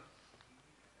ಕೂಡ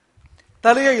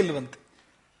ತಲೆಯೇ ಇಲ್ಲವಂತೆ,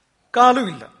 ಕಾಲು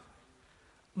ಇಲ್ಲ,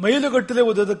 ಮೈಲುಗಟ್ಟಲೆ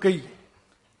ಓದೋದ ಕೈ,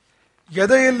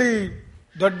 ಎದೆಯಲ್ಲಿ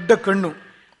ದೊಡ್ಡ ಕಣ್ಣು,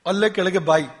 ಅಲ್ಲೇ ಕೆಳಗೆ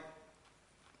ಬಾಯಿ,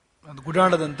 ಅದು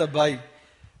ಗುಡಾಣದಂತ ಬಾಯಿ.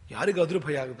 ಯಾರಿಗಾದ್ರೂ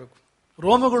ಭಯ ಆಗಬೇಕು.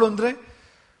 ರೋಮಗಳು ಅಂದ್ರೆ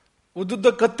ಉದ್ದುದ್ದ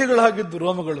ಕತ್ತಿಗಳಾಗಿದ್ದು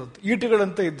ರೋಮಗಳು,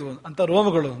 ಈಟಿಗಳಂತ ಇದ್ವು ಅಂತ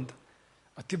ರೋಮಗಳು ಅಂತ,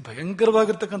 ಅತಿ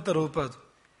ಭಯಂಕರವಾಗಿರ್ತಕ್ಕಂಥ ರೂಪ ಅದು.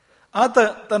 ಆತ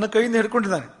ತನ್ನ ಕೈಯಿಂದ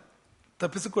ಹಿಡ್ಕೊಂಡಿದ್ದಾನೆ,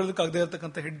 ತಪ್ಪಿಸಿಕೊಳ್ಳಲಿಕ್ಕಾಗದೇ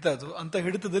ಇರತಕ್ಕಂಥ ಹಿಡಿತ ಅದು. ಅಂತ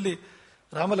ಹಿಡಿತದಲ್ಲಿ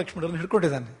ರಾಮಲಕ್ಷ್ಮಣರನ್ನು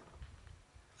ಹಿಡ್ಕೊಂಡಿದ್ದಾನೆ.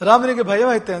 ರಾಮನಿಗೆ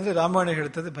ಭಯವಾಯ್ತೆ ಅಂದ್ರೆ ರಾಮಾಯಣ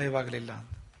ಹೇಳ್ತದೆ ಭಯವಾಗಲಿಲ್ಲ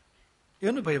ಅಂತ,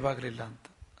 ಏನು ಭಯವಾಗಲಿಲ್ಲ ಅಂತ.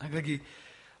 ಹಾಗಾಗಿ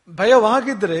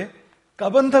ಭಯವಾಗಿದ್ರೆ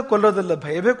ಕಬಂಧ ಕೊಲ್ಲೋದಲ್ಲ,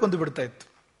 ಭಯವೇ ಕೊಂದು ಬಿಡ್ತಾ ಇತ್ತು.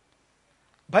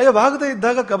 ಭಯವಾಗದೇ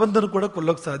ಇದ್ದಾಗ ಕಬಂಧನು ಕೂಡ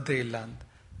ಕೊಲ್ಲೋಕೆ ಸಾಧ್ಯ ಇಲ್ಲ ಅಂತ.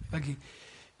 ಹಾಗಾಗಿ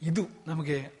ಇದು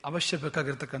ನಮಗೆ ಅವಶ್ಯ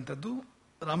ಬೇಕಾಗಿರ್ತಕ್ಕಂಥದ್ದು.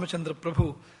 ರಾಮಚಂದ್ರ ಪ್ರಭು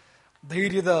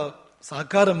ಧೈರ್ಯದ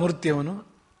ಸಾಕಾರ ಮೂರ್ತಿಯವನು,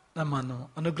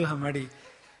 ನಮ್ಮನ್ನು ಅನುಗ್ರಹ ಮಾಡಿ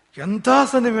ಎಂಥ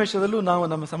ಸನ್ನಿವೇಶದಲ್ಲೂ ನಾವು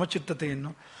ನಮ್ಮ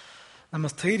ಸಮಚಿತ್ತತೆಯನ್ನು, ನಮ್ಮ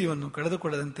ಸ್ಥೈರ್ಯವನ್ನು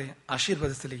ಕಳೆದುಕೊಳ್ಳದಂತೆ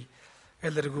ಆಶೀರ್ವದಿಸಲಿ.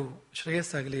 ಎಲ್ಲರಿಗೂ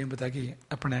ಶ್ರೇಯಸ್ಸಾಗಲಿ ಎಂಬುದಾಗಿ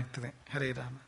ಅರ್ಪಣೆ ಆಗ್ತದೆ. ಹರೇ ರಾಮ.